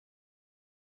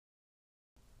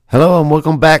Hello and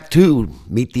welcome back to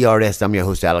Meet the Artist. I'm your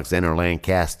host, Alexander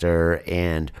Lancaster,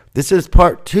 and this is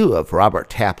part 2 of Robert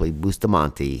Tapley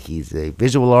Bustemate. He's a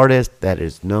visual artist that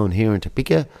is known here in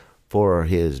Topeka for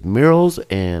his murals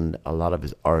and a lot of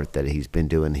his art that he's been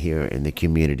doing here in the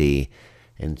community.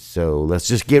 And so let's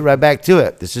just get right back to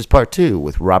it. This is part 2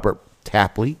 with Robert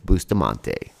Tapley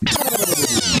Bustemate.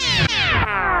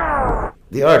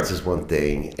 The arts is one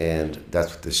thing, and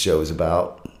that's what this show is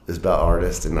about. It's about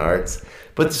artists and arts.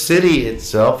 But the city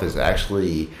itself is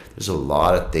actually, there's a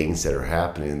lot of things that are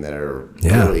happening that are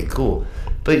really cool.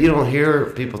 But you don't hear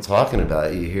people talking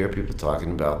about it. You hear people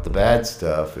talking about the bad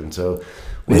stuff. And so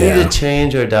we need to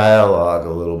change our dialogue a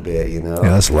little bit, you know? Yeah,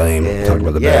 that's lame. Talking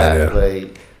about the bad,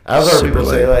 like, I've heard people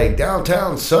say, like,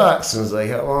 downtown sucks. And it's like,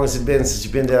 how long has it been since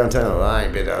you've been downtown? Well, I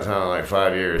ain't been downtown in like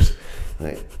 5 years.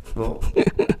 Like, well,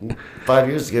 5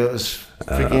 years ago it was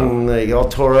freaking like all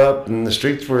tore up and the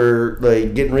streets were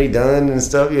like getting redone and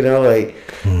stuff, you know, like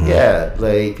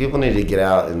like people need to get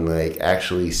out and like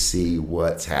actually see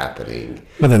what's happening.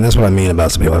 But then that's what I mean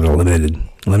about some people having a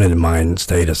limited mind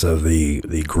status of the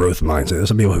growth mindset. There's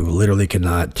some people who literally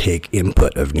cannot take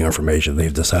input of new information.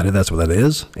 They've decided that's what that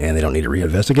is, and they don't need to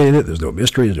reinvestigate it. There's no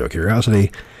mystery, there's no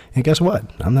curiosity. And guess what?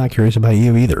 I'm not curious about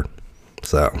you either.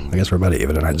 So I guess we're about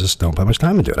even, and I just don't put much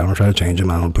time into it. I don't try to change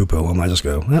them. I don't poo-poo them. I just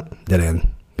go, dead end,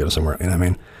 go to somewhere. You know what I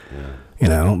mean? Yeah. You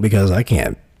know, because I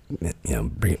can't, you know,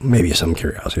 bring maybe some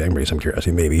curiosity. I can bring some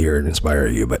curiosity maybe here and inspire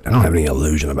you, but I don't have any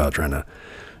illusion about trying to,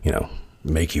 you know,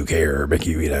 make you care or make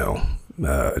you, you know,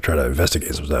 try to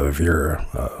investigate some stuff. If you're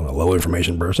a low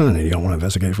information person and you don't want to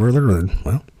investigate further, then,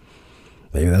 well,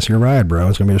 maybe that's your ride, bro.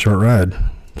 It's going to be a short ride.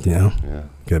 You know,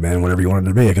 could have been whatever you wanted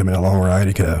it to be. It could have been a long ride.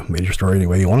 You could have made your story any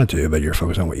way you wanted to, but you're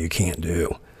focused on what you can't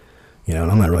do. You know,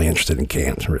 and I'm not really interested in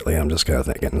can'ts, really. I'm just kind of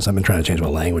thinking, so I've been trying to change my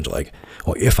language, like,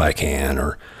 well, if I can,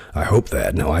 or I hope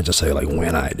that. No, I just say, like,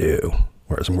 when I do,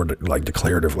 whereas more like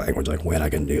declarative language, like when I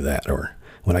can do that, or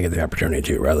when I get the opportunity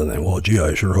to, rather than, well, gee,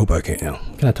 I sure hope I can. You know,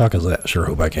 what kind of talk is that? Sure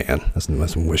hope I can. That's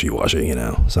some wishy-washy, you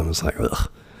know. Something's like,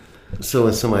 ugh. So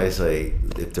when somebody's like,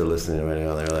 if they're listening right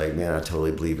now, they're like, man, I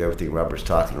totally believe everything Robert's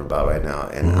talking about right now,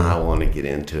 and I want to get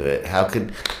into it. How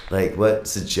could, like, what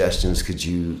suggestions could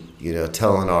you, you know,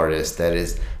 tell an artist that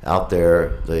is out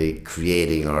there, like,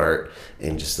 creating art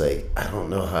and just like, I don't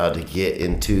know how to get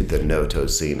into the Noto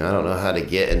scene. I don't know how to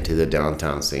get into the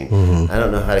downtown scene. I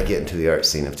don't know how to get into the art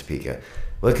scene of Topeka.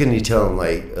 What can you tell them,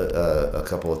 like, a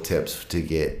couple of tips to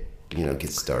get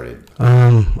started?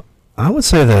 I would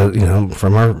say that, you know,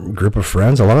 from our group of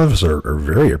friends, a lot of us are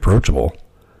very approachable,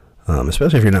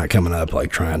 especially if you're not coming up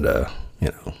like trying to, you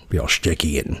know, be all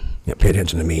shticky and, you know, pay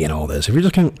attention to me and all this. If you're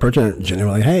just kind of approaching it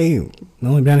genuinely, hey, I've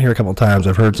only been here a couple of times,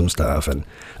 I've heard some stuff, and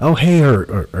oh, hey,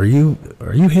 are you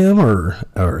him,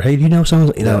 or hey, do you know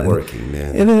someone? You know, networking,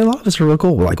 man. And then a lot of us are real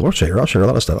cool. We're like, I'll share a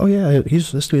lot of stuff. Oh yeah,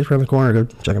 this dude's around the corner.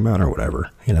 Go check him out or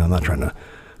whatever. You know, I'm not trying to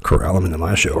corral them into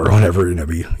my show or whatever, you know,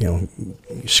 be, you know,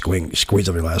 squeeze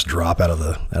every last drop out of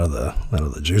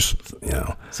the juice, you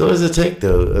know. So what does it take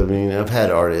though? I mean, I've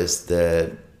had artists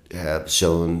that have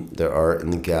shown their art in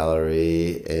the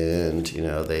gallery, and you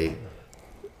know,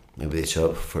 maybe they show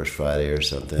up for First Friday or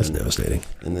something. That's devastating.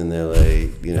 And then they're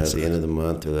like, you know, at the end of the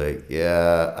month, they're like,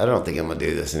 yeah, I don't think I'm gonna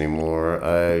do this anymore.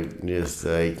 I just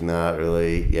like not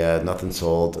really, nothing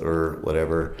sold or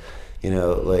whatever, you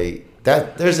know, like.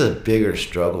 That there's a bigger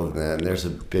struggle than that, and there's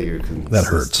a bigger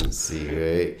consistency,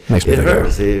 right? It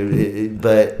hurts,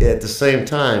 but at the same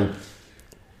time,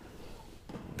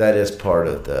 that is part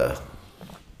of the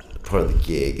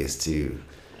gig, is to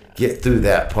get through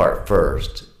that part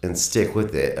first and stick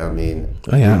with it. I mean,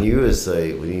 when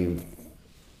you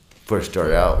first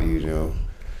start out, you know.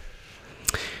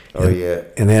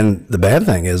 And then the bad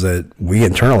thing is that we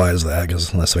internalize that,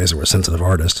 because let's face it, we're sensitive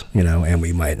artists, you know, and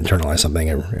we might internalize something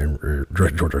and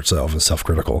direct it toward ourselves and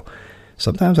self-critical.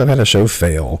 Sometimes I've had a show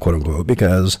fail, quote unquote,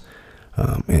 because,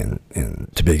 and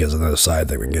Topeka's another side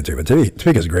thing we can get to, but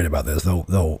Topeka's great about this.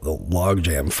 They'll log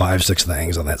jam 5-6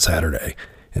 things on that Saturday,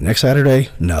 and next Saturday,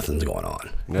 nothing's going on.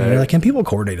 Right. And you're like, can people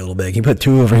coordinate a little bit? Can you put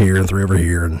 2 over here and 3 over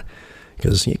here? And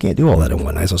because you can't do all that in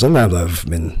one night. So sometimes I've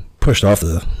been pushed off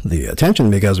the attention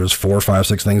because there's 4, 5,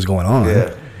 6 things going on.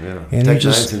 Yeah. And Tech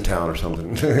Nine's in town or something.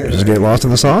 You just get lost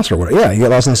in the sauce or whatever. Yeah, you get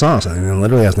lost in the sauce, and it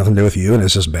literally has nothing to do with you, and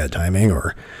it's just bad timing,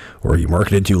 or you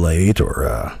marketed too late,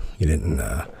 or you didn't,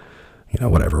 you know,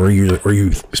 whatever, or you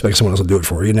expect someone else to do it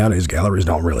for you. Nowadays, galleries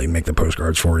don't really make the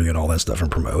postcards for you and all that stuff and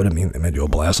promote. I mean, they may do a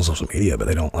blast on social media, but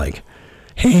they don't like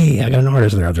hey, I got an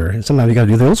artist out there. And sometimes you got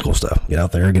to do the old school stuff. Get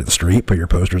out there, get the street, put your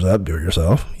posters up, do it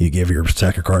yourself. You give your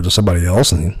stack of cards to somebody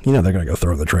else, and they're going to go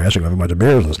throw it in the trash and have a bunch of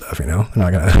beers and stuff. They're not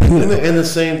going to. And the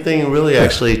same thing, really,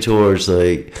 actually, towards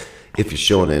like if you're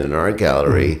showing in an art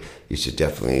gallery. Mm-hmm. You should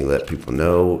definitely let people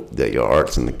know that your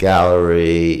art's in the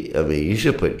gallery. I mean, you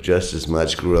should put just as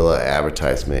much guerrilla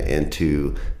advertisement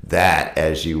into that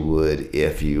as you would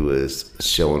if you was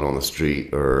showing on the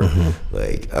street or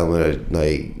like I'm gonna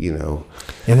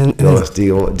and then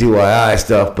DIY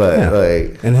stuff. But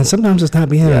and then sometimes it's not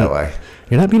being DIY.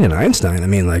 You're not being an Einstein. I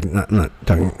mean, like not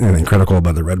talking anything critical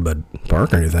about the Redbud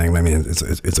Park or anything. I mean, it's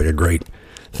like a great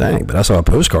thing. But I saw a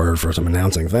postcard for some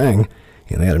announcing thing.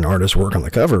 And they had an artist work on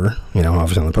the cover,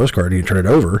 obviously on the postcard, you turn it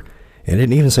over, and it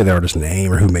didn't even say the artist's name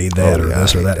or who made that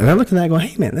this or that. And I looked at that and go,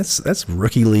 hey, man, that's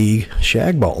rookie league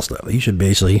shagball stuff. You should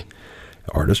basically,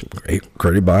 artist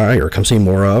created by or come see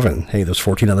more of, and hey, there's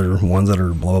 14 other ones that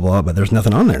are blah, blah, blah, but there's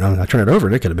nothing on there. And I turn it over,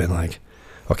 and it could have been like,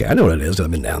 okay, I know what it is because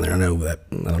I've been down there. I don't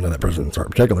know that person's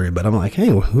art particularly, but I'm like, hey,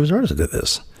 who's the artist that did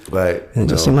this? Right. And it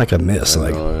just seemed like a miss.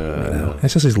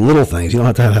 It's just these little things. You don't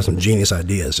have to have some genius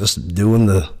ideas. Just doing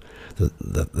the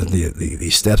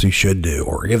steps you should do,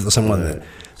 or give it to someone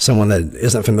that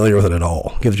isn't familiar with it at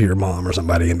all. Give it to your mom or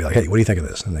somebody and be like, hey, what do you think of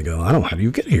this? And they go, I don't know, how do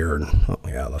you get here? And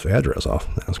I left the address off.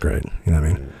 That's great. You know what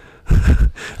I mean?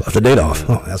 Left the date off.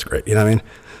 Oh, that's great. You know what I mean?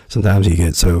 Sometimes you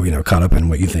get so caught up in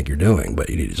what you think you're doing, but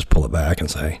you need to just pull it back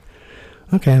and say,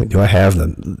 okay, do I have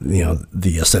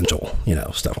the essential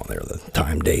stuff on there, the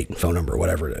time, date, phone number,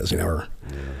 whatever it is,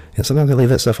 and sometimes they leave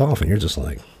that stuff off, and you're just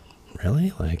like,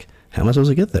 really, like, how am I supposed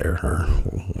to get there? Or,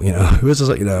 who is this?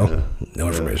 No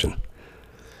information.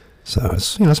 So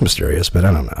it's, it's mysterious, but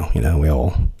I don't know. We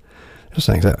all, just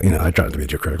things that, I try not to be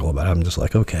too critical about it. I'm just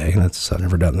like, okay, I've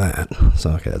never done that.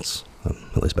 So, okay, it's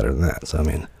at least better than that. So, I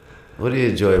mean. What do you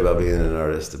enjoy about being an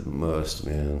artist the most,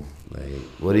 man? Like,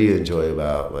 what do you enjoy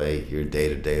about, like, your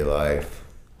day-to-day life?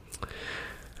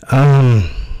 I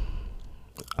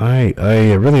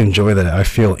really enjoy that I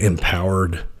feel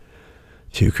empowered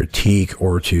to critique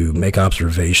or to make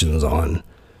observations on,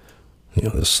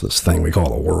 this thing we call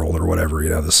the world or whatever,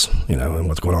 and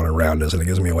what's going on around us. And it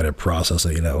gives me a way to process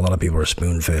it. A lot of people are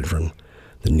spoon-fed from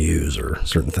the news or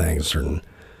certain things, certain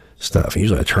stuff. And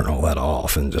usually I turn all that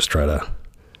off and just try to,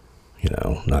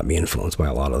 not be influenced by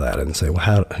a lot of that and say, well,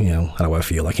 how do I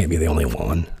feel? I can't be the only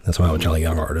one. That's why I would tell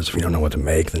young artists, if you don't know what to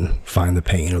make, then find the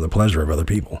pain or the pleasure of other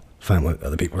people. Find what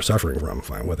other people are suffering from.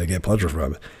 Find what they get pleasure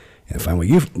from. And find what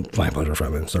you find pleasure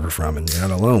from and suffer from, and you're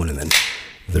not alone. And then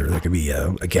there could be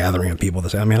a gathering of people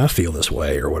that say, I feel this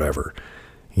way or whatever.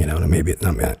 And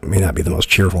it may not be the most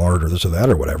cheerful art or this or that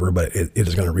or whatever, but it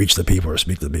is going to reach the people or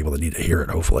speak to the people that need to hear it,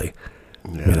 hopefully.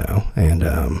 Yeah. And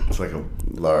it's like a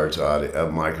large audio,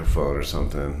 a microphone or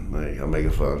something, like a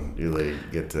megaphone. You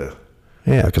like get to.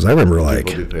 Yeah, because I remember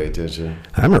people do pay attention.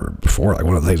 I remember before, like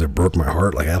one of the things that broke my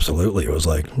heart, like absolutely, it was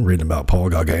like reading about Paul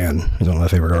Gauguin. He's one of my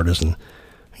favorite artists, and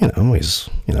he's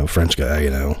French guy,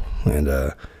 and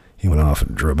he went off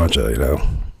and drew a bunch of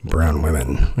brown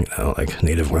women, like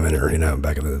native women, or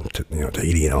back in the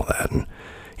Tahiti and all that, and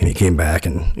he came back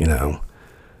and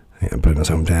put it in his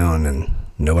hometown, and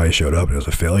nobody showed up. It was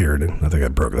a failure, and I think I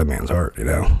broke that man's heart,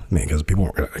 because people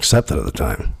weren't going to accept it at the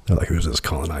time. They're like, who's this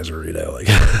colonizer,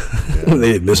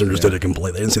 they misunderstood it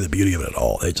completely. They didn't see the beauty of it at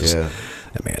all. They just,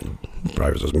 that man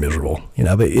probably was just miserable,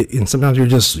 but and sometimes you're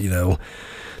just,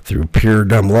 through pure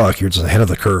dumb luck, you're just ahead of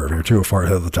the curve. You're too far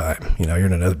ahead of the time. You're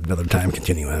in another time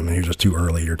continuum, and you're just too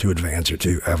early. You're too advanced. You're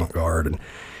too avant-garde. And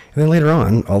then later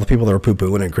on, all the people that were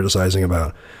poo-pooing and criticizing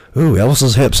about, ooh,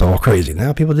 Elvis's hips all crazy.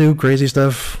 Now people do crazy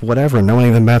stuff, whatever, and no one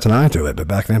even bats an eye to it. But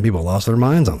back then, people lost their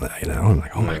minds on that, I'm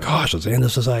like, oh my gosh, it's the end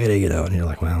of society, And you're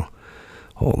like, well,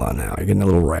 hold on now. You're getting a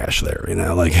little rash there,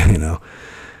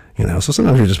 so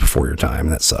sometimes you're just before your time,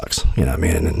 and that sucks, And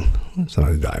then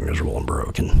sometimes you die miserable and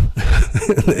broke.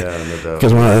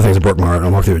 Because one of the things that broke my heart, I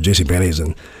walked through at JCPenney's,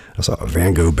 and I saw a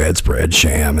Van Gogh bedspread,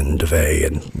 sham, and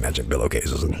duvet, and magic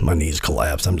pillowcases, and my knees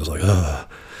collapsed. I'm just like, ugh.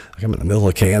 Like I'm in the middle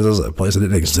of Kansas, a place that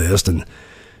didn't exist, and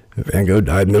Van Gogh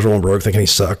died miserable and broke, thinking he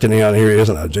sucked, and here he is,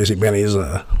 and JCPenney's.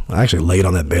 I actually laid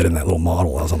on that bed in that little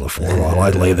model. I was on the floor model. I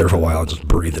laid there for a while and just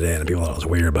breathed it in, and people thought it was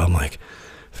weird, but I'm like,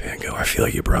 Van Gogh, I feel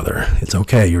you, brother. It's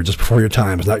okay. You're just before your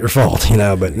time. It's not your fault,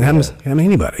 but it happens to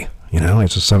anybody,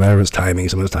 it's just some of his timing.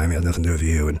 Some of his timing has nothing to do with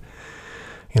you. And,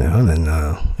 and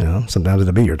then, sometimes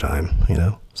it'll be your time,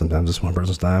 sometimes it's one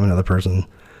person's time, another person's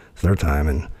their time.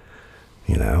 And,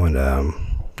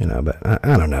 but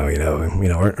I don't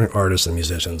know, artists and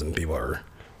musicians and people are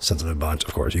sensitive bunch.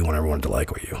 Of course, you want everyone to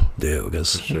like what you do,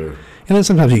 because Sure. And then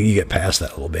sometimes you get past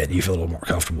that a little bit. You feel a little more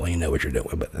comfortable. You know what you're doing.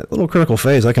 But that little critical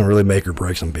phase, that can really make or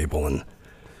break some people. And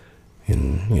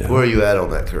you know, Where are you at on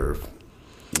that curve?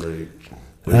 Like,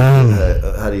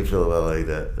 how do you feel about like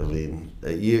that? I mean,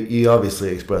 you obviously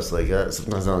express like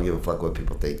sometimes I don't give a fuck what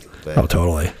people think. But, oh,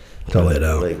 totally I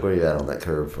don't. Like, where are you at on that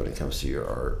curve when it comes to your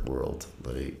art world?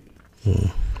 Like,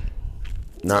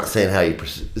 not saying how you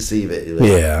perceive it. Like,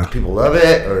 Yeah. People love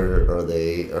it, or are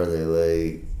they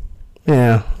like?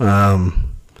 Yeah.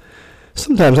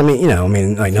 Sometimes, like Feel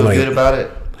nobody. good about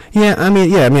it. Yeah,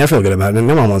 I feel good about it. And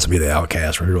no one wants to be the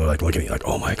outcast where people are like looking at you like,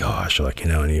 oh my gosh, like,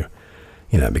 and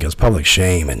because public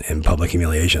shame and public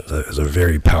humiliation is a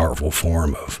very powerful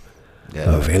form of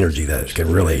energy that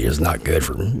can really is not good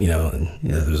for, and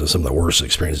there's some of the worst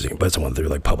experiences you can put someone through,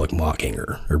 like public mocking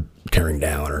or tearing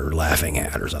down or laughing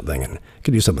at or something, and it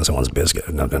could do something to someone's biscuit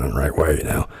and not done in the right way,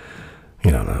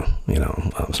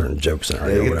 certain jokes and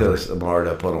They get those marred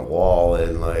up on a wall,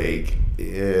 and like,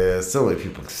 so many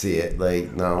people can see it.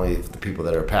 Like, not only the people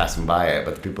that are passing by it,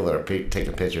 but the people that are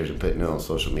taking pictures and putting it on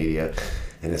social media,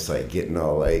 and it's like getting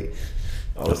all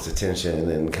this attention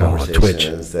and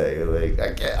conversations that you're like,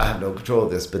 I have no control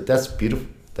of this, but that's beautiful.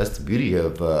 That's the beauty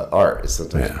of art. Is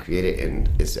sometimes you create it and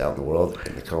it's out in the world,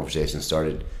 and the conversation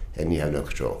started, and you have no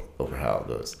control over how it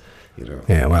goes.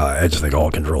 Yeah, well, I just think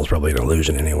all control is probably an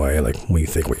illusion anyway. Like, we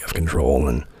think we have control,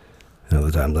 and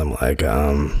other times I'm like,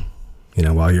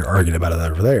 while you're arguing about it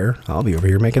over there, I'll be over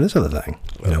here making this other thing,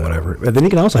 whatever. But then you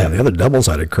can also have the other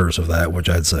double-sided curse of that, which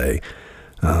I'd say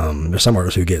there's some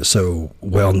artists who get so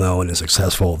well-known and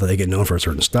successful that they get known for a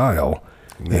certain style,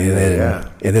 and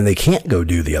then they can't go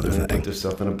do the other thing. Put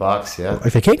themselves in a box,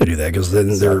 Like, they can't go do that because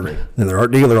then their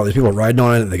art dealer, all these people riding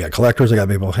on it. They got collectors. They got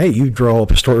people. Hey, you draw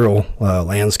pastoral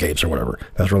landscapes or whatever,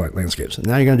 pastoral landscapes. And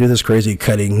now you're going to do this crazy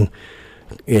cutting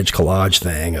edge collage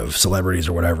thing of celebrities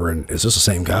or whatever. And is this the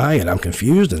same guy? And I'm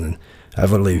confused. And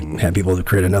I've literally had people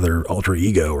create another alter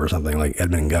ego or something like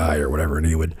Edmund Guy or whatever, and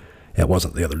it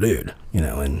wasn't the other dude,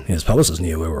 and his publicist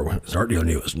knew, or his art dealer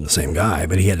knew it was the same guy,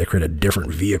 but he had to create a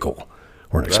different vehicle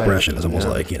or an expression. It's almost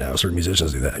like, certain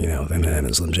musicians do that, Eminem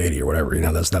and Slim Shady or whatever,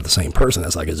 that's not the same person.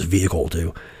 That's like his vehicle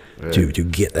to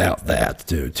get out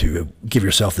to give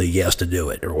yourself the yes to do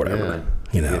it or whatever.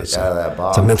 It's out of that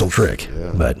box. It's a mental trick,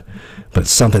 but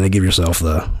it's something to give yourself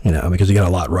the, because you got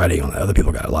a lot riding on it. Other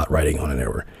people got a lot riding on it. There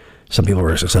were some people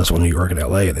were successful in New York and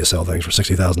LA, and they sell things for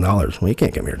 $60,000. Well, you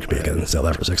can't come here to Topeka and sell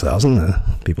that for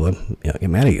 $6,000. People get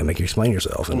mad at you and make you explain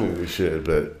yourself. And, we should,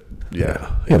 but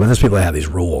but there's people that have these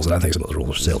rules, and I think some of those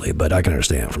rules are silly. But I can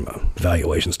understand from a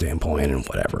valuation standpoint and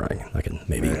whatever. I can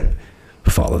maybe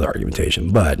follow the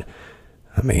argumentation. But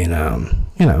I mean, and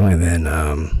then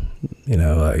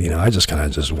I just kind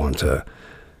of just want to.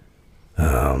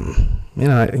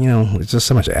 It's just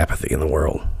so much apathy in the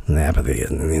world, and the apathy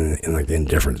and like the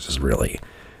indifference just really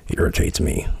irritates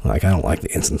me. Like, I don't like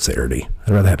the insincerity.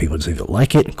 I'd rather have people just either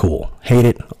like it, cool, hate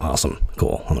it, awesome,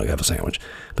 cool, I'm gonna have a sandwich.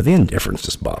 But the indifference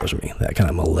just bothers me. That kind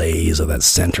of malaise of that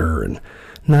center and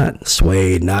not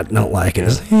swayed, not like it.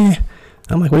 Just,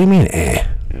 I'm like, what do you mean,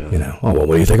 oh, well,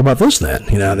 what do you think about this then?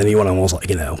 Then you want to almost like,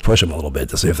 push them a little bit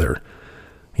to see if they're,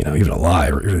 even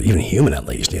alive or even human at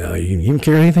least. You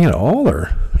care anything at all, or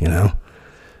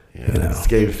It's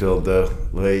game filled though.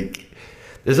 Like,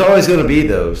 there's always going to be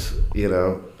those.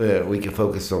 We can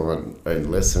focus on and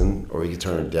listen, or we can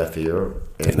turn a deaf ear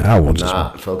and I will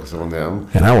not focus on them.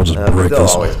 And I will just break they'll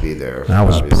those. Always be there. And I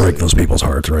will just break those people's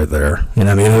hearts right there.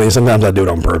 Sometimes I do it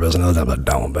on purpose, and other times I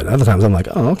don't. But other times I'm like,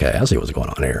 oh, okay, I see what's going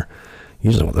on here.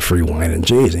 You just want the free wine and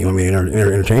cheese, and you want me to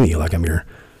entertain you like I'm your,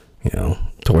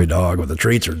 toy dog with the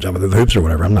treats or jumping through the hoops or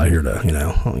whatever. I'm not here to,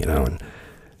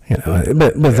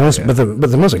 but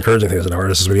the most encouraging thing as an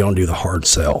artist is when you don't do the hard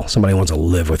sell. Somebody wants to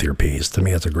live with your piece. To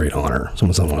me, that's a great honor.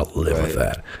 Someone doesn't want to live with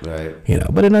that. Right.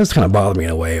 But it does kind of bother me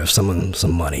in a way if some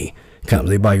money comes,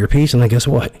 they buy your piece, and then guess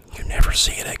what? You never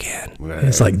see it again. Right.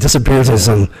 It's like disappears in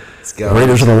some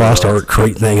Raiders of the Lost Ark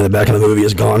crate thing in the back of the movie.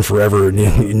 Is gone forever, and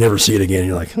you never see it again.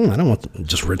 You're like, I don't want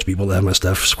just rich people to have my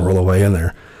stuff squirrel away in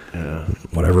there.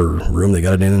 Whatever room they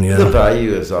got it in. The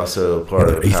value is also part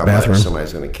of how bathroom. Much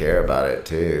somebody's going to care about it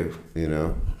too.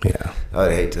 Yeah. I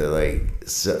would hate to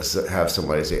have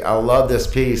somebody say, "I love this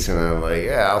piece," and I'm like,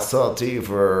 "Yeah, I'll sell it to you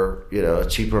for a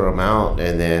cheaper amount,"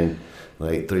 and then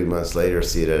like 3 months later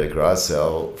see it at a garage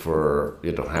sale for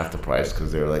half the price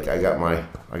because they're like, I got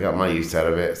my use out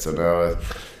of it, so now.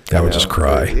 I would just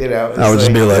cry. I would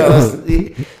just be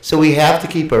like, so we have to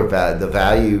keep the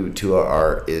value to our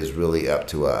art is really up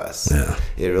to us. Yeah,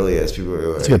 it really is. People are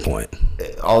like, that's a good point.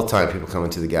 All the time, people come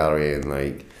into the gallery and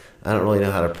like, I don't really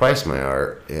know how to price my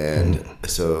art, and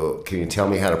so can you tell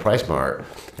me how to price my art?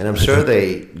 And I'm sure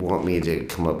they want me to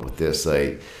come up with this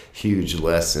like huge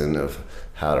lesson of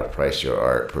how to price your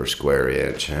art per square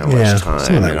inch, and how much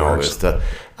time and all this stuff.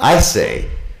 I say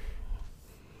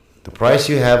the price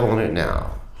you have on it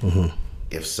now,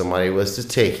 if somebody was to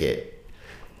take it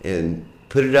and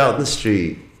put it out in the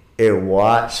street and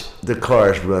watch the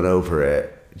cars run over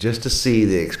it just to see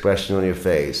the expression on your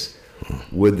face,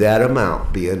 would that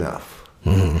amount be enough?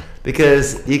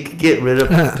 Because you could get rid of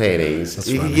paintings,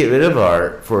 you could get rid of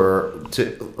art for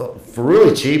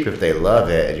really cheap if they love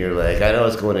it, and you're like, I know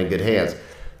it's going in good hands,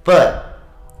 but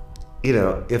you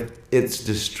know, if it's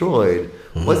destroyed,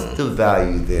 what's the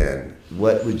value then?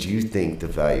 What would you think the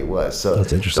value was? So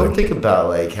that's interesting. Don't think about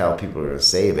like how people are going to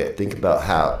save it. Think about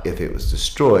how, if it was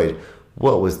destroyed,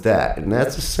 what was that? And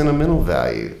that's a sentimental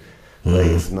value. Like,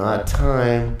 it's not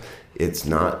time, it's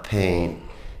not paint,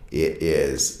 it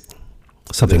is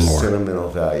something more sentimental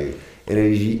value. And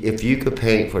if you could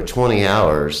paint for 20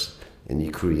 hours and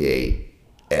you create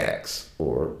X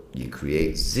or you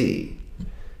create Z,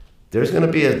 there's going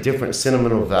to be a different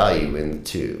sentimental value in the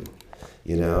two,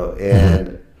 you know.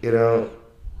 And you know,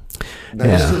 now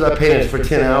just because I painted for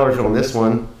 10 hours on this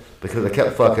one because I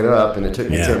kept fucking up and it took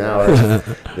me 10 hours,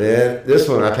 then this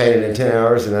one I painted in 10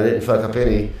 hours and I didn't fuck up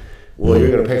any. Well,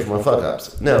 you're going to pay for my fuck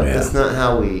ups. No, that's not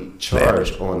how we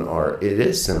charge on art. It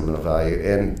is sentimental value,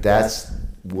 and that's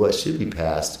what should be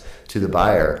passed to the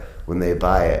buyer when they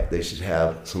buy it. They should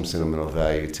have some sentimental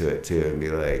value to it too, and be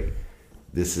like,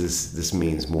 this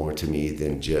means more to me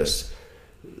than just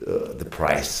the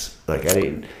price. Like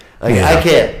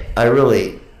I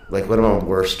really, like, one of my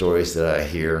worst stories that I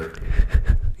hear.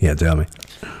 Yeah, tell me.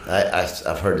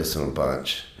 I've heard this one a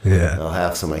bunch. Yeah. I'll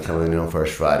have somebody come in on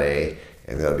First Friday,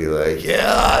 and they'll be like,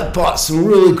 yeah, I bought some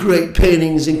really great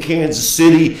paintings in Kansas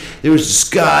City. There was this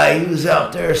guy, he was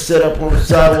out there set up on the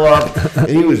sidewalk, and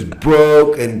he was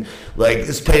broke, and like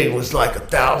this painting was like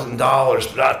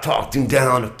 $1,000, but I talked him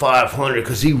down to $500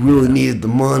 because he really needed the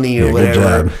money or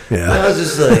whatever. Good job. Yeah. And I was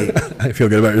just like, I feel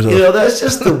good about yourself. you know, that's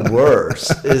just the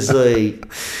worst. Is like,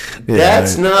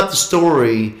 that's not the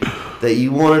story that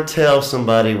you want to tell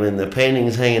somebody when the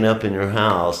painting's hanging up in your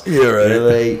house. Yeah, right.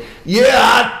 You're like,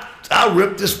 yeah, I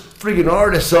ripped this freaking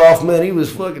artist off, man. He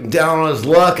was fucking down on his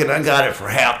luck, and I got it for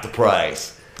half the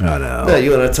price. I know. No,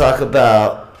 you want to talk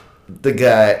about the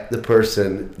guy, the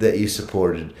person that you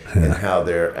supported, and how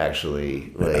they're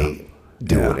actually like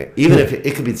doing it. Even if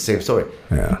it could be the same story.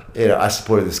 Yeah. You know, I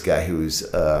supported this guy who's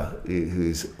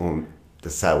on the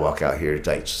sidewalk out here,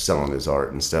 like selling his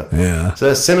art and stuff. Yeah. So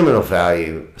that's sentimental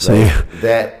value. So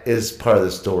that is part of the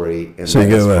story, and so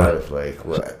that's part of like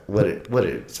what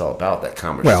it's all about. That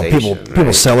conversation. Well,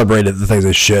 people celebrated the things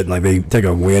they should, like they take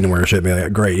a win where it should be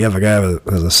like, great. You have a guy who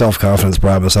has a self-confidence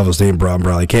problem, a self-esteem problem,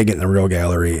 probably can't get in the real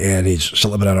gallery, and he's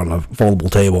slipping out on a foldable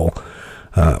table.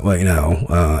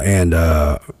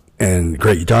 And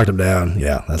great, you talked him down.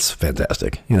 Yeah, that's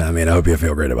fantastic. You know, I mean, I hope you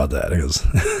feel great about that. Because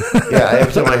yeah,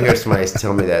 every time I hear somebody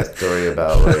tell me that story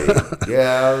about like,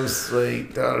 yeah, I was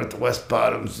like down at the West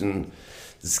Bottoms and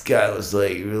this guy was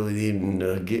like really needing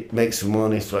to make some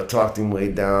money, so I talked him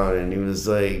way down, and he was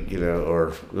like, you know,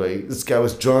 or like this guy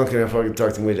was drunk and I fucking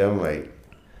talked him way down. I'm like,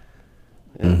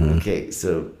 okay,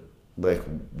 so like,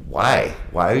 why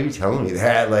are you telling me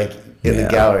that? Like in the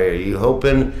gallery, are you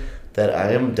hoping that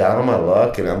I am down on my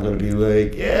luck and I'm going to be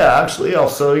like, yeah, actually, I'll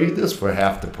sell you this for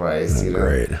half the price, you know?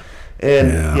 Great.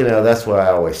 And, you know, that's why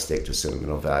I always stick to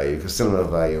sentimental value, because sentimental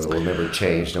value will never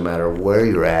change no matter where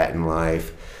you're at in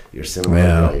life. Your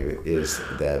sentimental value is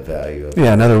that value.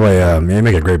 Another way, you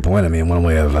make a great point. I mean, one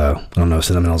way of, I don't know,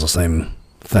 sentimental is the same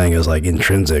thing as like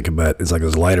intrinsic, but it's like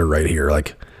this lighter right here.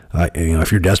 Like, you know,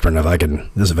 if you're desperate enough,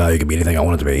 this value could be anything I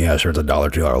want it to be. Yeah, sure, it's $1,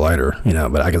 $2 lighter, you know,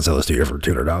 but I can sell this to you for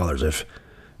 $200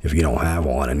 if you don't have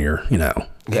one and you're, you know,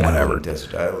 whatever.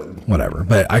 Whatever.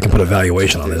 But I can put a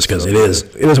valuation on this because it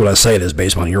is what I say it is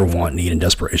based on your want, need, and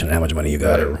desperation and how much money you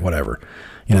got or whatever.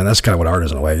 You know, that's kind of what art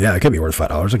is in a way. Yeah, it could be worth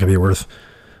 $5. It could be worth,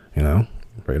 you know,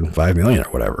 $5 million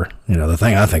or whatever. You know, the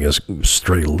thing I think is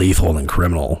straight lethal and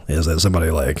criminal is that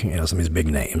somebody like, you know, some of these big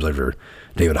names, like your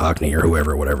David Hockney or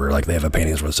whoever, whatever, like they have a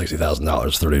painting worth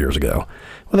 $60,000 30 years ago.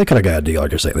 Well, they could have got a deal,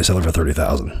 like you're saying. They sell it for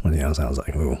 $30,000. You know, it sounds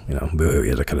like, ooh, you know, boo-hoo, you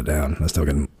had to cut it down. That's still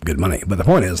good money. But the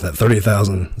point is that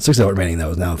 $60 painting that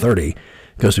was now $30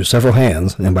 goes through several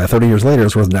hands, and by 30 years later,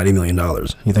 it's worth $90 million.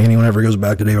 You think anyone ever goes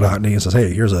back to David Hockney and says,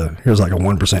 hey, here's like a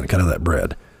 1% cut of that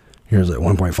bread. Here's a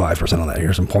 1.5% on that.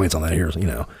 Here's some points on that. Here's, you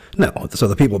know, no. So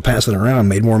the people passing it around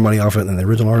made more money off it than the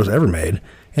original artist ever made,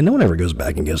 and no one ever goes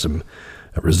back and gives them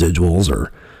residuals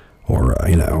or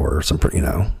you know, or some, you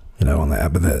know, on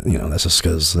that. But that, that's just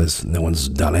because no one's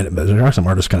done it. But there are some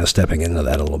artists kind of stepping into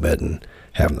that a little bit and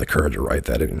having the courage to write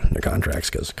that in their contracts,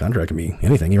 because contract can be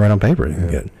anything you write on paper. You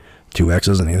can get 2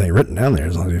 X's and anything written down there,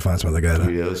 as long as you find some other guy to...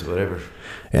 3 O's, whatever.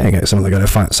 Yeah, you got some other guy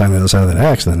to sign the other side of that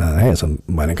X, then, hey, it's a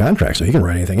binding contract, so you can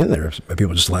write anything in there. But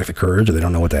people just lack the courage, or they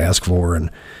don't know what to ask for, and...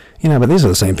 but these are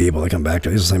the same people that come back to.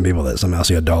 These are the same people that somehow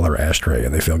see $1 ashtray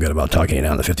and they feel good about talking it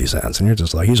down to 50 cents. And you're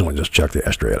just like, he's the one just chuck the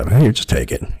ashtray at him. Hey, just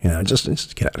take it.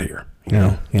 Just get out of here.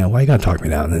 Why you gotta talk me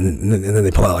down? And then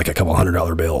they pull out like a couple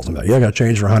 $100 bills and be like, I got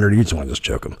change for 100 each. One just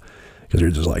choke them, because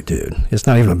you're just like, dude, it's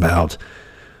not even about,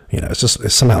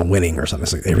 it's somehow winning or something.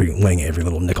 It's like winning every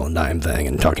little nickel and dime thing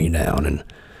and talking you down, and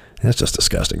it's just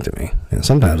disgusting to me. And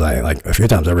sometimes a few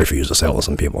times I refuse to sell to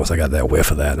some people because I got that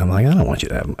whiff of that, and I'm like, I don't want you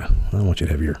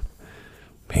to have your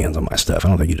hands on my stuff. I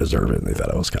don't think you deserve it. And they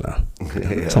thought I was kind of,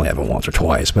 it's only happened once or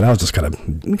twice, but I was just kind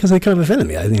of, because they kind of offended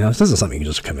me. This isn't something you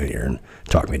can just come in here and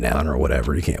talk me down or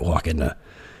whatever. You can't walk into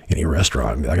any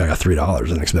restaurant and be like, I got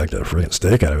 $3 and expect a freaking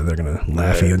steak out of it. They're going to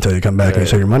laugh at you until you come back and you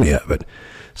show your money up. But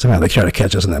somehow they try to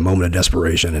catch us in that moment of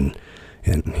desperation,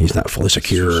 and he's not fully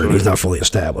secure, and he's not fully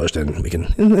established, and we can,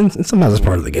 and sometimes it's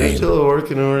part of the game. You're still a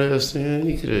working artist,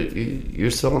 you're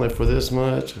selling it for this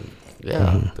much.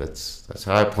 Yeah, that's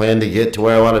how I plan to get to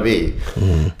where I want to be.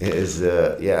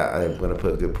 I'm going to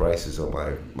put good prices on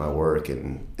my work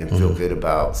and feel good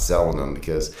about selling them,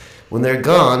 because when they're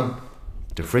gone,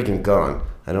 they're freaking gone.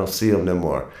 I don't see them no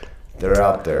more. They're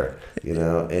out there,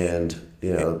 and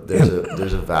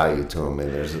there's a value to them,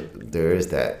 and there is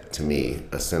that, to me,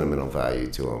 a sentimental value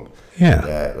to them. Yeah.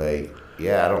 That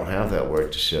I don't have that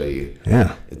work to show you.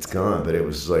 Yeah. It's gone, but it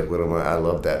was like I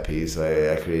love that piece.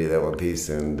 I created that one piece,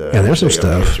 and there's some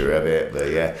stuff. Picture of it, but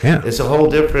it's a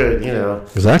whole different,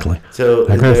 Exactly. So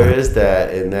there is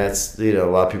that, and that's, a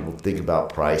lot of people think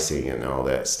about pricing and all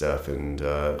that stuff, and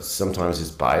sometimes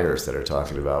it's buyers that are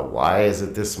talking about, why is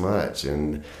it this much?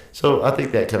 And so I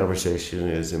think that conversation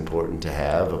is important to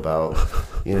have about,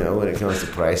 when it comes to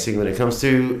pricing, when it comes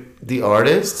to the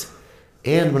artist,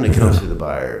 and when it comes to the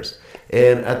buyers.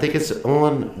 And I think it's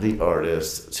on the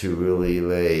artist to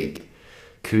really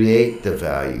create the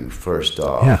value first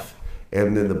off,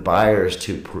 and then the buyers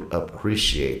to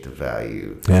appreciate the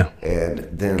value. Yeah, and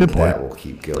then that will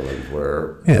keep going.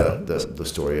 Where the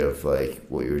story of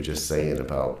what you were just saying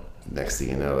about, next thing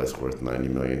you know, it's worth $90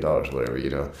 million, whatever,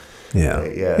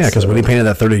 Yeah, because when he painted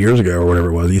that 30 years ago or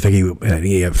whatever it was, do you think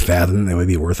he had fathomed it would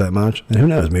be worth that much? And who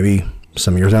knows? Maybe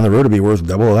some years down the road it'd be worth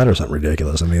double of that or something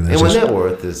ridiculous. And when net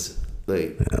worth is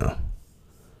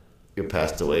you're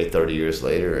passed away 30 years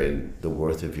later, and the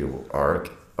worth of your art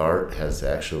has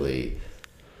actually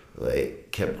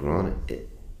kept growing.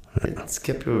 It's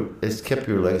kept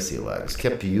your legacy alive. It's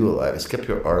kept you alive. It's kept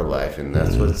your art alive, and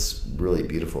that's what's really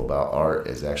beautiful about art,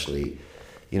 is actually,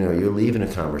 you're leaving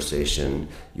a conversation,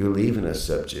 you're leaving a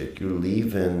subject, you're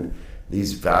leaving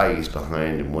these values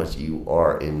behind in what you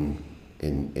are in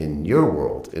your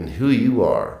world and who you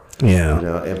are.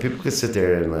 Yeah. And people could sit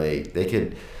there and they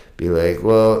could be like,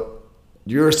 well,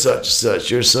 you're such and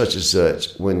such, you're such and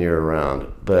such when you're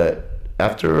around. But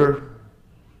after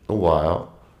a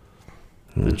while,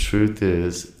 the truth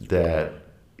is that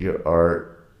your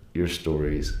art, your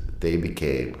stories, they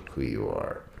became who you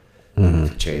are. You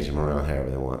can change them around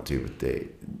however they want to, but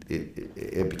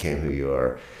it became who you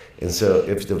are. And so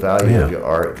if the value of your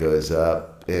art goes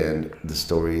up and the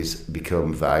stories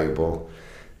become valuable,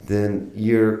 then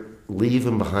you're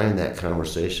leaving behind that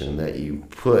conversation that you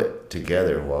put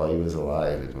together while he was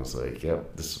alive, and was like,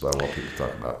 yep, this is what I want people to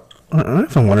talk about. I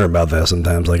often wonder about that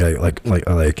sometimes,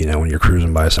 when you're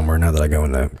cruising by somewhere. Now that I go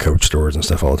into Coach stores and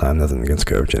stuff all the time, nothing against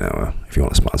Coach, if you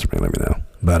want to sponsor me, let me know.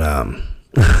 But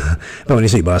when you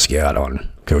see Basquiat on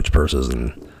Coach purses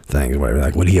and things,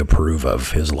 whatever, would he approve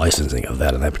of his licensing of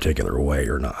that in that particular way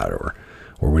or not, or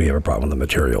would he have a problem with the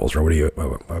materials, or would he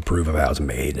approve of how it's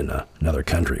made in another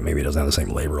country? Maybe it doesn't have the same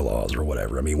labor laws or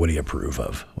whatever. I mean, what do you approve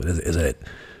of? Is it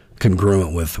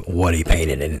congruent with what he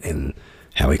painted and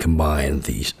how he combined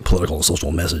the political and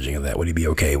social messaging of that? Would he be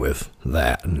okay with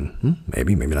that? And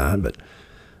maybe not, but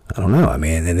I don't know. I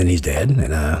mean, and then he's dead,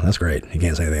 and that's great. He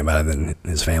can't say anything about it. Then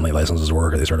his family licenses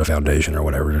work, or they start a foundation or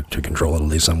whatever to control it at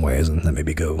least some ways, and that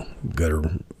maybe go good or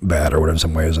bad or whatever in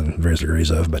some ways and various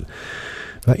degrees of, but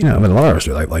a lot of artists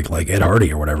do, like Ed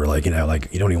Hardy or whatever, you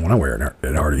don't even want to wear an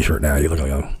Ed Hardy shirt now. You look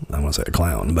like I want to say a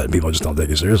clown, but people just don't take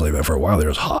it seriously. But for a while there,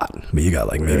 it was hot. But you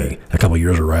got maybe a couple of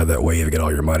years to ride that wave, get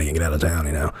all your money and get out of town,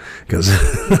 because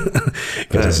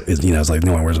it's like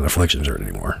no one wears an Affliction shirt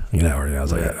anymore, or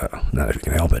it's like not if you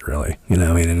can help it, really,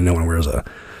 and no one wears a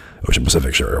Ocean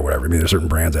Pacific shirt or whatever. I mean, there's certain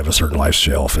brands that have a certain life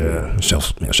shelf and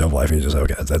shelf life, and you just say,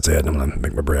 okay, that's it. I'm gonna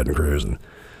make my bread and cruise, and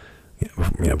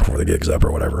before the gig's up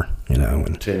or whatever.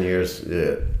 And 10 years,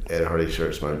 Ed Hardy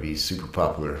shirts might be super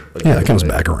popular. It comes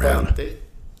back around.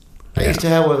 I used to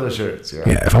have one of those shirts.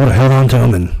 Yeah, if I would have held on to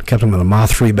them and kept them in a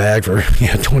moth-free bag for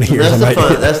 20 years,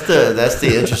 that's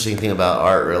the interesting thing about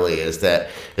art. Really, is that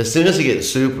as soon as you get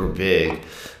super big,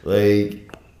 like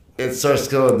it starts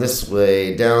going this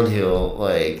way downhill,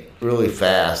 like really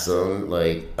fast. So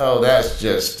like, oh, that's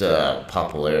just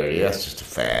popularity. That's just a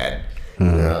fad.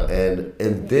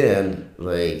 And then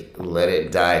like let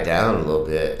it die down a little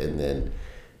bit, and then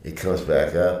it comes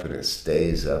back up, and it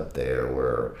stays up there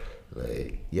where.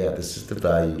 Like, this is the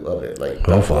value of it. Like,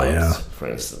 hopefully, for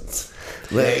instance.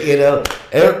 Like, I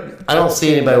don't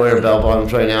see anybody wearing bell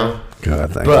bottoms right now.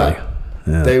 God, thank but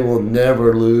you. They will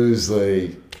never lose.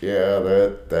 Like,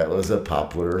 that was a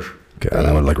popular. God,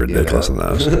 that would look ridiculous in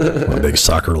those. Big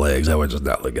soccer legs, that would just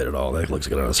not look good at all. That looks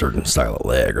good on a certain style of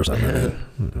leg or something.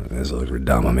 This looks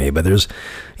dumb on me. But there's,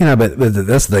 but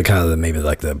that's the kind of maybe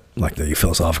like the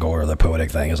philosophical or the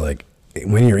poetic thing is like.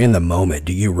 When you're in the moment,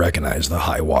 do you recognize the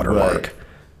high water mark?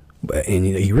 And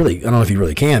you really, I don't know if you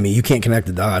really can. I mean, you can't connect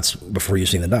the dots before you've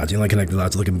seen the dots. You only connect the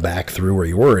dots looking back through where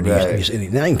you were, and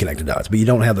now you can connect the dots. But you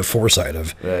don't have the foresight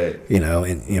of, and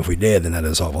if we did, then that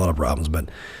would solve a lot of problems. But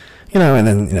and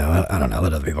then I don't know,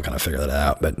 let other people kind of figure that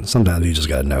out. But sometimes you just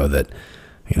got to know that.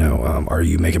 Are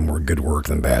you making more good work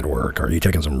than bad work? Are you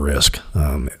taking some risk?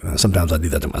 Sometimes I do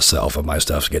that to myself. If my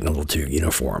stuff's getting a little too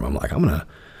uniform, I'm like, I'm gonna.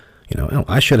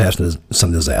 I should have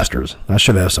some disasters. I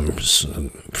should have some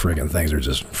friggin' things that are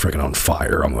just friggin' on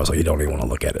fire almost. Like you don't even want to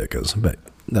look at it. But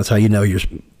that's how you're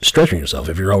stretching yourself.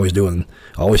 If you're always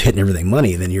hitting everything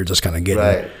money, then you're just kind of getting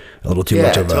a little too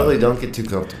much of totally don't get too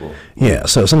comfortable. Yeah,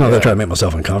 so sometimes I try to make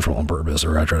myself uncomfortable on purpose,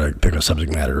 or I try to pick a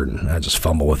subject matter and I just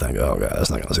fumble with it and go, oh, God, that's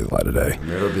not going to see the light of day.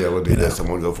 Never be able to do this. I'm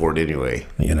going to go for it anyway.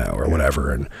 Or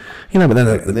whatever. And but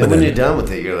then when you're done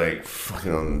with it, you're like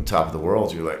fucking on top of the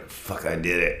world. You're like, fuck, I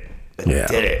did it. I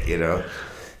did it, You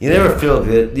never feel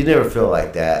good. You never feel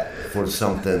like that for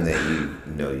something that you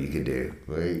could do.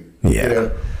 Like,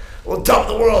 well, top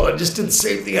of the world, I just did the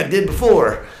same thing I did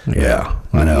before. Yeah,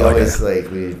 I know. You always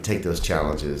when you take those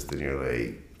challenges, then you're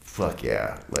like, fuck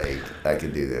yeah, like I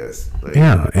could do this. Like,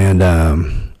 and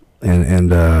you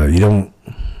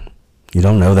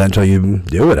don't know that until you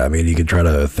do it. I mean, you can try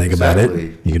to think about it.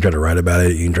 You can try to write about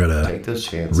it. You can try to take those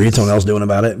chances. Read someone else doing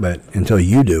about it, but until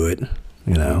you do it,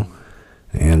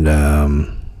 And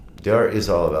the art is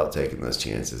all about taking those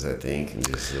chances, I think, and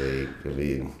just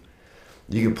you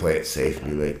can play it safe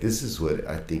and be like, this is what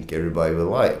I think everybody would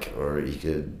like, or you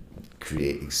could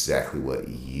create exactly what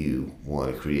you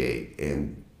want to create,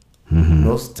 and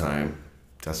most of the time,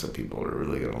 that's what people are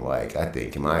really going to like. I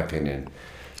think, in my opinion,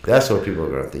 that's what people are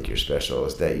going to think you're special,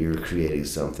 is that you're creating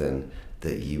something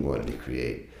that you wanted to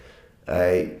create.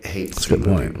 I hate to see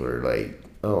when people are like,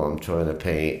 oh, I'm trying to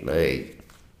paint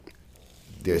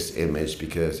this image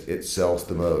because it sells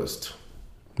the most.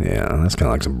 Yeah, that's kind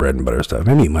of like some bread and butter stuff.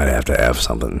 Maybe you might have to have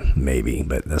something,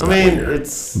 maybut that's not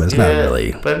not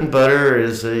really. Bread and butter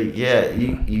is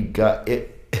you got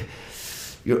it.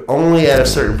 You're only at a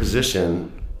certain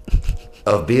position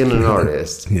of being an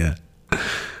artist. Yeah.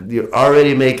 You're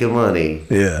already making money.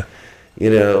 Yeah.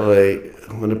 Like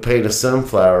I'm going to paint a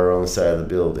sunflower on the side of the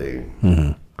building.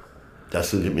 Mm-hmm.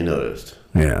 That's going to get me noticed.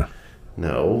 Yeah.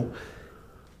 No.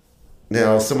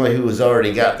 Now, somebody who has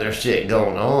already got their shit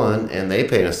going on, and they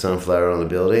paint a sunflower on the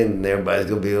building, and everybody's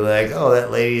going to be like, oh,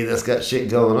 that lady that's got shit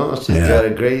going on, she's got a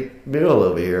great mural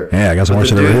over here. Yeah, I got some more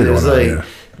shit over here going on.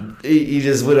 He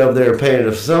just went up there and painted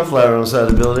a sunflower on the side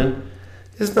of the building.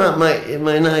 It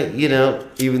might not,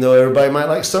 even though everybody might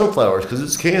like sunflowers, because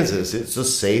it's Kansas, it's a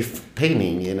safe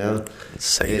painting, It's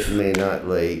safe. It may not,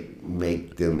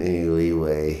 make them any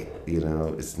leeway,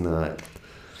 it's not...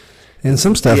 And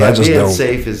some stuff I just being don't.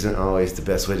 Safe isn't always the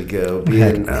best way to go.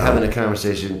 Having a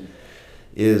conversation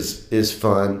is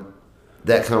fun.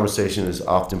 That conversation is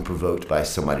often provoked by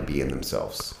somebody being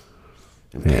themselves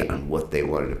and painting what they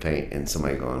wanted to paint, and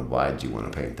somebody going, "Why did you want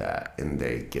to paint that?" And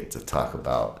they get to talk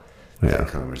about that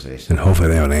conversation. And hopefully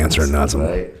they have an answer, and not some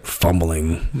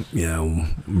fumbling,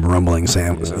 rumbling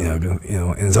samples. And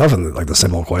it's often like the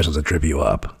simple questions that trip you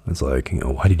up. It's like,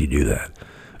 why did you do that?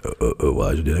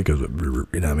 Why did you do that? Because,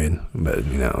 what I mean? But,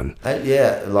 and...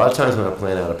 a lot of times when I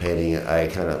plan out a painting, I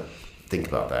kind of think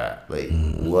about that. Like,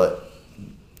 what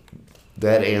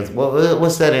that answer,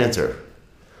 what's that answer?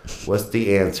 What's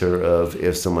the answer of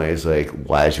if somebody's like,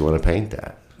 why did you want to paint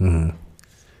that? Mm-hmm.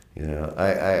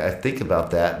 I think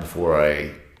about that before I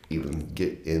even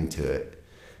get into it.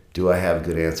 Do I have a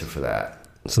good answer for that?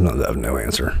 Sometimes I have no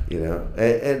answer. You know,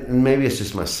 and maybe it's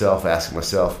just myself asking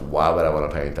myself, why would I want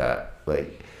to paint that?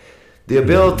 Like, the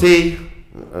ability,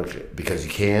 okay, because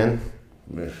you can.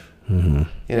 You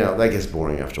know, that gets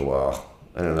boring after a while.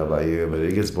 I don't know about you, but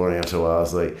it gets boring after a while.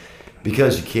 It's like,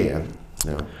 because you can.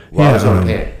 You know, why was I want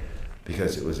to paint?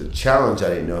 Because it was a challenge. I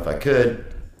didn't know if I could.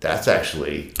 That's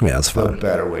actually that's fun. a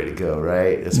better way to go,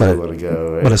 right? That's where you want to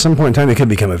go, right? But at some point in time, you could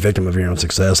become a victim of your own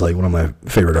success. Like one of my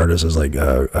favorite artists is like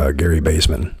Gary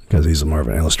Baseman, because he's more of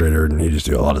an illustrator and he just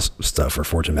do a lot of stuff for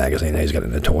Fortune magazine. He's got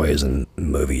into toys and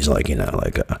movies, like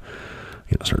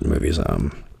certain movies.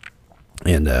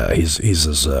 And he's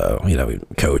his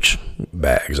coach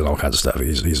bags and all kinds of stuff.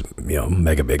 He's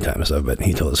mega big time and stuff. But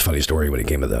he told this funny story when he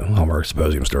came to the Hallmark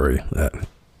Symposium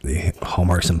the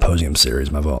Hallmark Symposium series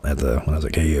when I was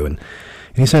at KU, and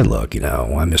he said, look,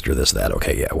 I'm Mr. This, that,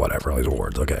 okay, yeah, whatever, all these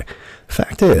awards, okay.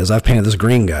 Fact is, I've painted this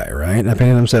green guy, right? And I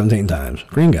painted him 17 times.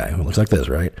 Green guy, who looks like this,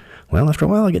 right? Well, after a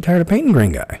while, I get tired of painting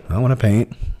green guy. I want to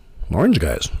paint orange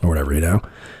guys, or whatever,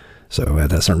 So at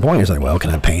that certain point, he's like, well,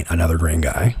 can I paint another green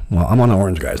guy? Well, I'm on the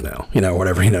orange guys now,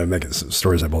 whatever, make it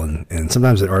story simple. And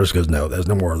sometimes the artist goes, no, there's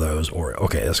no more of those, or,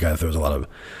 okay, this guy throws a lot of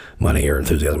money or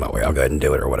enthusiasm my way, I'll go ahead and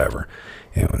do it, or whatever.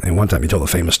 And one time he told a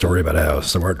famous story about how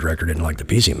some art director didn't like the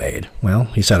piece he made. Well,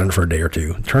 he sat on it for a day or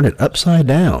two, turned it upside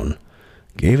down,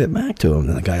 gave it back to him,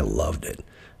 and the guy loved it.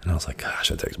 And I was like, gosh,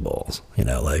 that takes balls.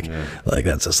 Like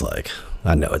that's just like,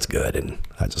 I know it's good, and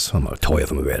I'm going to toy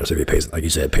with him a bit. So if he pays, like you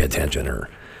said, pay attention, or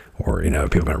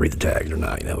people going to read the tags or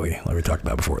not, like we talked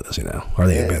about before this, Or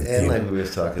they like we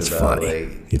was talking about, funny.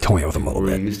 Like, you toy with him a little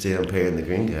bit. We're used to him painting the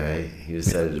green guy. He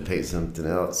decided to paint something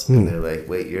else, and they're like,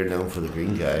 wait, you're known for the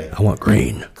green guy. I want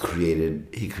green.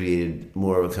 He created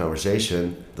more of a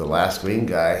conversation. The last green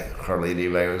guy, hardly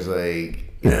anybody was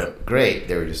like, great.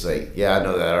 They were just like, yeah, I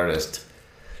know that artist.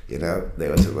 They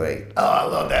wasn't like, oh, I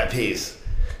love that piece.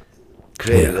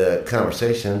 Created a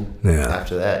conversation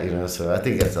after that, So I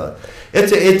think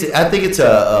it's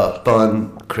a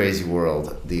fun, crazy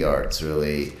world. The arts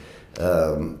really.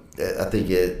 I think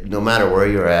no matter where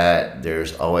you're at,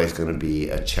 there's always going to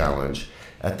be a challenge.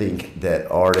 I think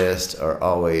that artists are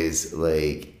always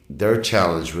like, their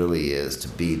challenge really is to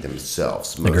be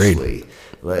themselves mostly. Agreed.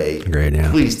 Agreed, yeah.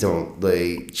 Please don't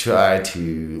try to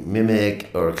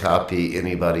mimic or copy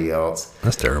anybody else.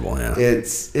 That's terrible, yeah.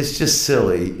 It's just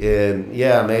silly, and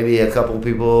maybe a couple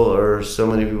people or so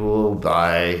many people will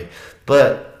buy,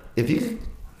 but if you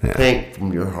paint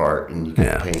from your heart and you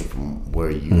can paint from where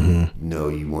you know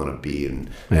you want to be, and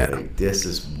this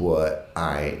is what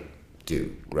I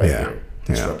do here.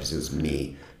 This represents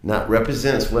me. Not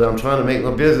represents what I'm trying to make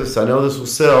my business. I know this will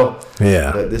sell.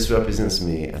 But this represents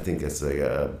me. I think that's like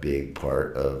a big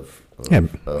part of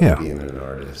being an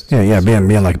artist. Being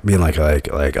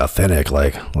like authentic,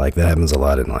 like that happens a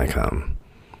lot in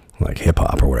like hip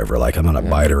hop or whatever. Like I'm not a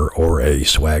biter or a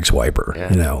swag swiper.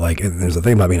 And there's a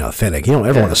thing about being authentic. You don't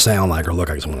ever want to sound like or look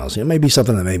like someone else. It may be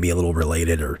something that may be a little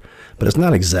related, but it's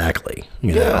not exactly.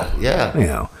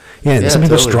 Some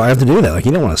people strive to do that. Like,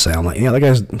 you don't want to sound like, that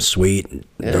guy's sweet,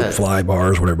 don't fly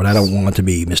bars, whatever, but I don't want to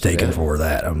be mistaken for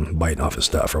that. I'm biting off his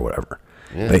stuff or whatever.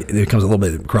 But it becomes a little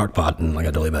bit crockpot, and like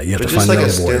I told you about, you have to find your own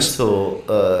voice. Just like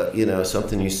a stencil,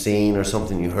 something you've seen or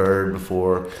something you heard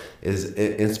before is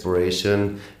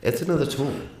inspiration. It's another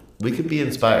tool. We could be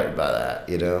inspired by that,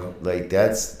 Like,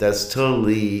 that's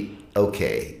totally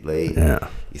okay.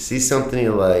 You see something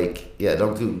you like,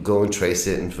 don't go and trace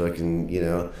it and fucking,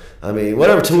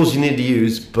 whatever tools you need to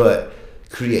use, but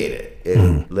create it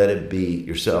and let it be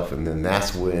yourself. And then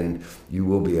that's when you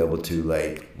will be able to,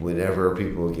 whenever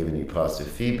people are giving you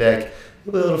positive feedback,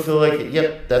 you'll be able to feel like,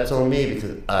 yep, that's on me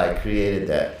because I created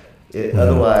that.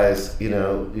 Otherwise,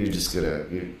 you're just gonna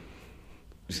be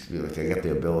like, I got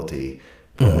the ability,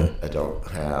 but I don't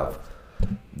have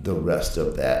the rest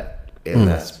of that. And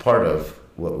that's part of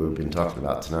what we've been talking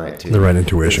about tonight too. The right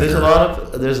intuition. There's a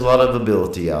lot of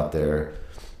ability out there,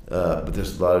 but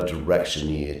there's a lot of direction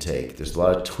you need to take. There's a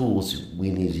lot of tools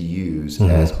we need to use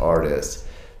as artists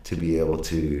to be able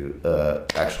to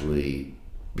actually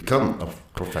become a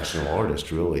professional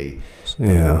artist. Really,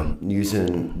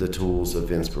 using the tools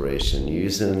of inspiration,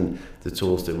 using the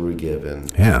tools that we're given,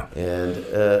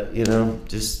 and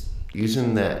just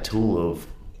using that tool of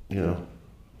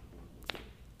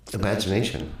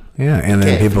imagination. And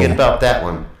then people forget about that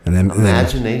one. And then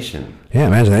imagination.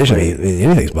 Imagination.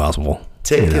 Anything's possible.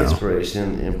 Take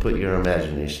inspiration and put your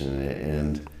imagination in it,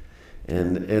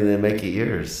 and then make it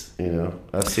yours.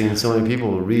 I've seen so many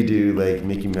people redo like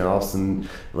Mickey Mouse and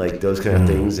like those kind of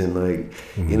things, and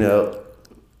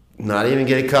not even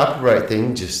get a copyright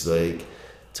thing. Just like,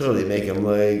 totally make them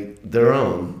like their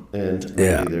own, and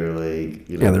maybe they're like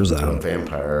there's a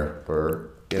vampire or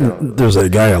there's a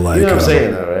guy I like. You know what I'm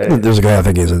saying, though, right? There's a guy I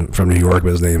think he's from New York,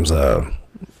 but his name's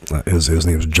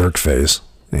Jerkface,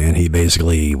 and he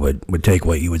basically would take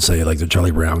what you would say like the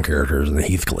Charlie Brown characters in the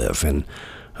Heathcliff and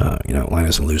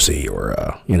Linus and Lucy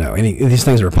or any these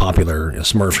things that are popular,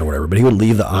 Smurfs or whatever. But he would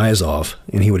leave the eyes off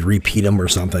and he would repeat them or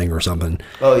something.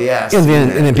 Oh yeah. And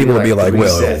then people would be like,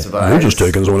 well, you're just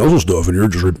taking someone else's stuff and you're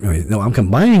just no, I'm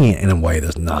combining it in a way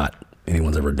that's not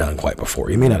anyone's ever done quite before.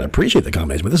 You may not appreciate the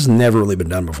combination, but this has never really been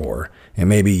done before. And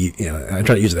maybe, I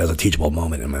try to use it as a teachable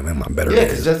moment in my better days. Yeah,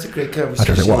 because that's a great conversation. I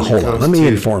try to say, well, hold on, let me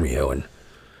inform you. And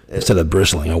instead of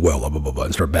bristling, blah, blah, blah,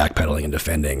 and start backpedaling and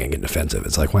defending and getting defensive,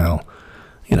 it's like, well,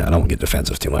 I don't get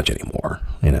defensive too much anymore.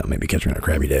 Maybe catch me on a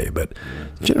crabby day. But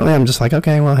generally, I'm just like,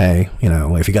 okay, well, hey,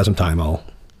 if you got some time, I'll,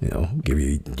 give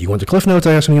you, do you want the Cliff Notes?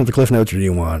 I ask them, you want the Cliff Notes or do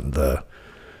you want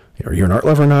are you an art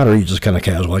lover or not, or are you just kind of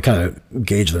casual? I kind of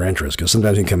gauge their interest because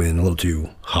sometimes you can come in a little too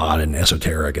hot and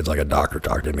esoteric. It's like a doctor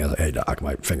talking to me. I was like, hey, doc,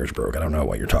 my finger's broke. I don't know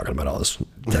what you're talking about, all this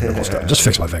technical stuff. Just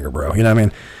fix my finger, bro. You know what I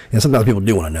mean? And sometimes people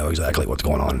do want to know exactly what's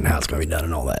going on and how it's going to be done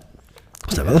and all that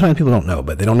stuff. Other times people don't know,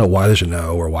 but they don't know why they should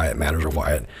know or why it matters or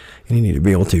why it. And you need to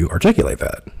be able to articulate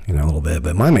that, a little bit.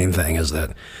 But my main thing is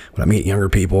that when I meet younger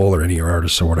people or any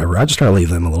artists or whatever, I just try to leave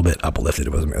them a little bit uplifted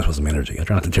with some energy. I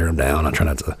try not to tear them down. I try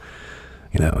not to.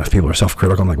 If people are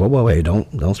self-critical, I'm like, whoa, hey,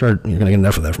 don't start. You're gonna get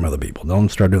enough of that from other people. Don't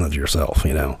start doing that to yourself.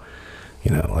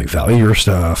 Like value your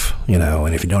stuff.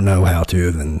 And if you don't know how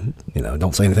to, then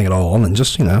don't say anything at all. And then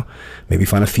just maybe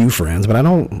find a few friends. But I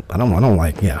don't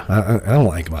like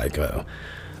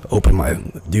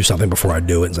do something before I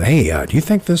do it and say, hey, do you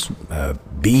think this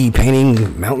bee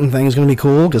painting mountain thing is going to be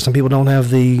cool? Because some people don't have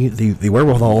the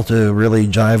wherewithal to really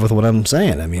jive with what I'm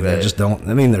saying. I mean, they just don't.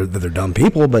 I mean, they're dumb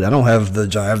people, but I don't have the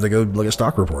jive to go look at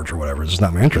stock reports or whatever. It's just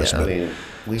not my interest. Yeah,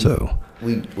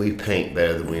 we paint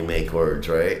better than we make words,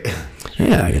 right?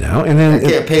 Yeah, and then I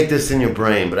can't paint this in your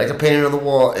brain, but I can paint it on the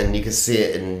wall, and you can see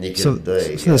it, and you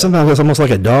can. Sometimes it's almost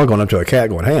like a dog going up to a cat,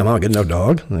 going, "Hey, I'm not getting no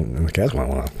dog." And the cat's going,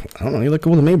 "Well, I don't know. You look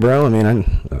cool to me, bro. I mean, I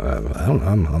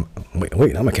don't.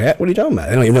 Wait, I'm a cat. What are you talking about?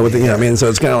 I don't even know what I mean." So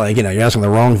it's kind of like you're asking the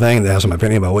wrong thing to have some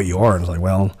opinion about what you are, and it's like,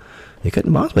 well, you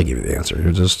couldn't possibly give you the answer.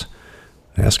 You're just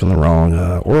asking the wrong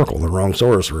oracle, the wrong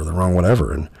source, or the wrong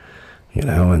whatever, and.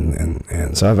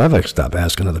 And so I've stopped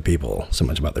asking other people so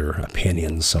much about their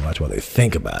opinions, so much what they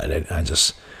think about it. I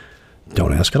just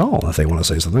don't ask at all. If they want to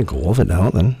say something cool, if they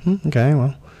don't, then okay,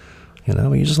 well,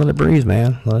 you just let it breathe,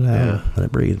 man. Let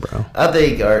it breathe, bro. I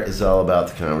think art is all about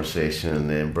the conversation,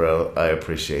 and bro, I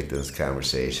appreciate this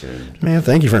conversation. Man,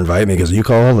 thank you for inviting me because you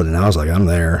called, and I was like, I'm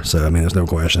there. So I mean, there's no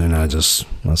question. And I just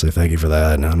want to say thank you for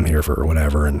that, and I'm here for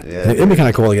whatever. And it'd be kind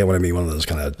of cool to get one of those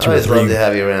kind of. I always love to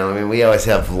have you around. I mean, we always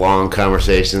have long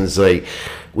conversations. Like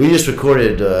we just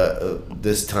recorded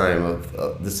this time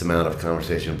of this amount of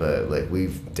conversation, but like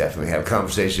we've definitely had a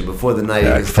conversation before the night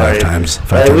even started. Five times.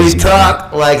 We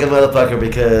talk now. like a motherfucker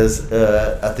because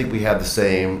I think we have the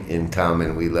same in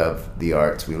common. We love the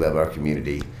arts. We love our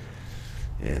community.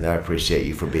 And I appreciate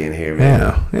you for being here, man.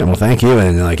 Yeah. Well, thank you.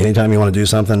 And like anytime you want to do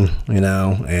something,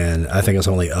 and I think it's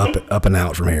only up and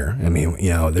out from here. I mean,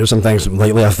 there's some things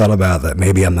lately I've thought about that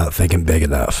maybe I'm not thinking big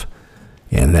enough.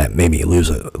 And that made me lose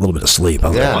a little bit of sleep. I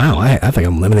was like, wow, I think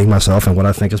I'm limiting myself in what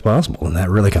I think is possible. And that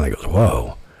really kind of goes,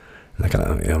 whoa. And that kind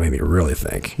of made me really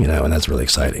think, and that's really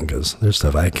exciting because there's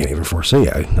stuff I can't even foresee.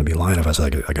 I'd be lying if I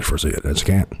said I could foresee it. I just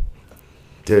can't.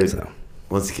 Dude,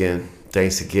 once again,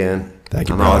 thanks again. Thank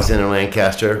you, I'm Alexander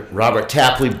Lancaster. Robert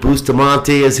Tapley Bustemate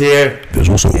is here.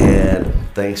 And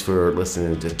thanks for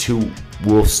listening to Two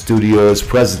Wolf Studios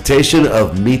presentation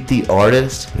of Meet the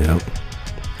Artist. Yep.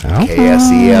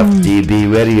 KSEF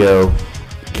DB Radio.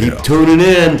 Keep tuning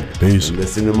in. Peace. And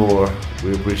listen to more.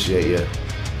 We appreciate you.